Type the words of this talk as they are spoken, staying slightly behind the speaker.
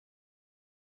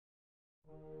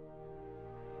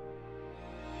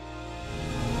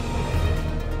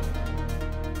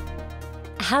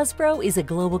Hasbro is a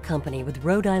global company with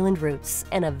Rhode Island roots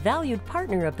and a valued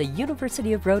partner of the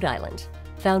University of Rhode Island.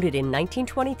 Founded in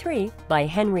 1923 by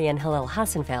Henry and Hillel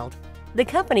Hassenfeld, the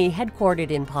company,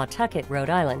 headquartered in Pawtucket, Rhode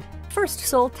Island, first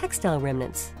sold textile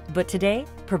remnants, but today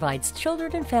provides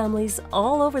children and families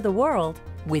all over the world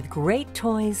with great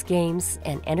toys, games,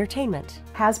 and entertainment.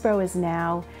 Hasbro is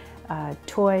now a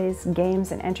toys,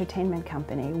 games, and entertainment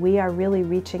company. We are really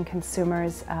reaching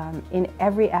consumers in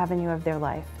every avenue of their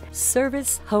life.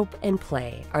 Service, hope, and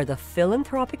play are the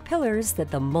philanthropic pillars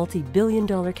that the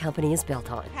multi-billion-dollar company is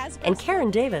built on. And Karen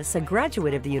Davis, a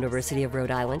graduate of the University of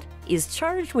Rhode Island, is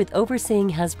charged with overseeing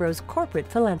Hasbro's corporate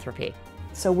philanthropy.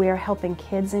 So we're helping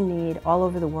kids in need all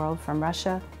over the world, from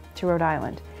Russia to Rhode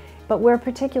Island. But we're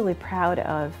particularly proud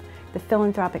of the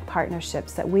philanthropic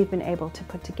partnerships that we've been able to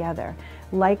put together,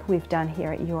 like we've done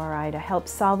here at URI, to help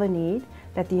solve a need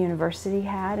that the university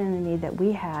had and a need that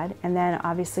we had, and then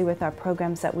obviously with our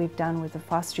programs that we've done with the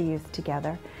foster youth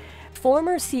together.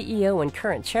 Former CEO and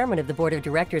current chairman of the board of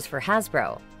directors for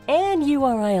Hasbro and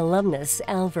URI alumnus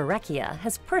Al Verrecchia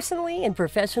has personally and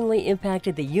professionally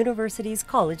impacted the university's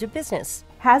College of Business.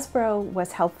 Hasbro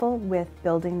was helpful with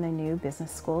building the new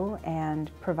business school and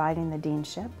providing the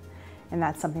deanship. And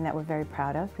that's something that we're very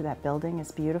proud of. That building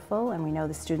is beautiful, and we know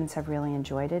the students have really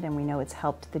enjoyed it, and we know it's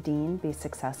helped the dean be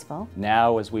successful.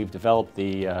 Now, as we've developed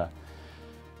the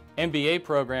MBA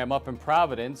program up in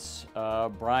Providence,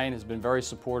 Brian has been very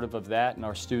supportive of that, and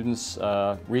our students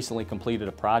recently completed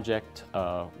a project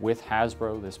with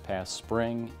Hasbro this past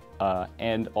spring.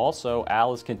 And also,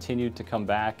 Al has continued to come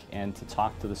back and to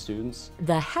talk to the students.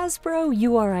 The Hasbro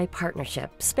URI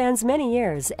partnership spans many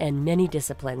years and many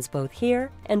disciplines, both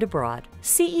here and abroad.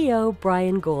 CEO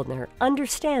Brian Goldner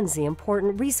understands the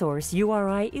important resource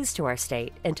URI is to our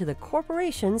state and to the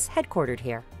corporations headquartered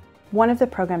here. One of the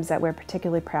programs that we're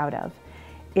particularly proud of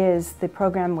is the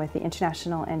program with the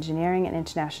International Engineering and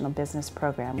International Business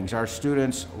program. Our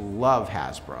students love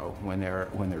Hasbro when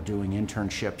they're doing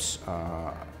internships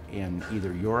in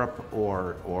either Europe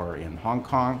or in Hong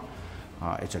Kong.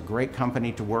 It's a great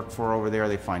company to work for over there.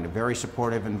 They find a very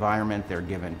supportive environment. They're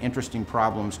given interesting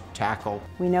problems to tackle.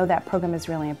 We know that program is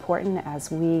really important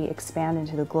as we expand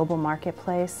into the global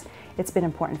marketplace. It's been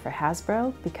important for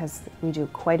Hasbro because we do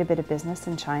quite a bit of business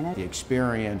in China. The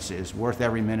experience is worth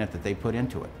every minute that they put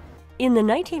into it. In the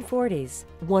 1940s,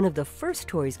 one of the first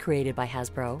toys created by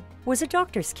Hasbro was a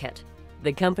doctor's kit.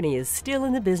 The company is still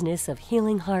in the business of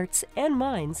healing hearts and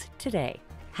minds today.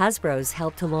 Hasbro's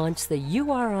helped to launch the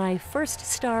URI First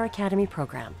Star Academy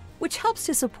program, which helps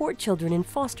to support children in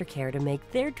foster care to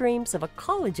make their dreams of a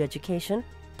college education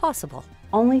possible.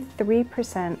 Only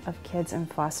 3% of kids in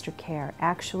foster care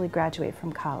actually graduate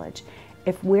from college.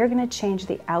 If we're going to change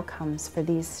the outcomes for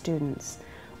these students,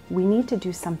 we need to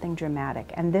do something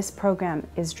dramatic, and this program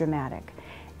is dramatic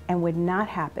and would not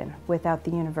happen without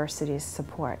the university's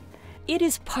support. It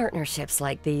is partnerships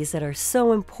like these that are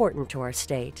so important to our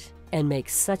state and make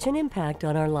such an impact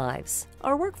on our lives,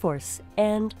 our workforce,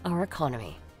 and our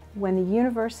economy. When the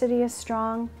university is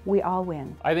strong, we all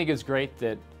win. I think it's great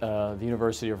that the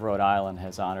University of Rhode Island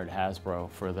has honored Hasbro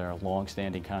for their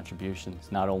long-standing contributions,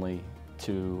 not only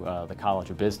to the College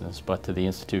of Business, but to the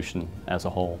institution as a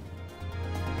whole.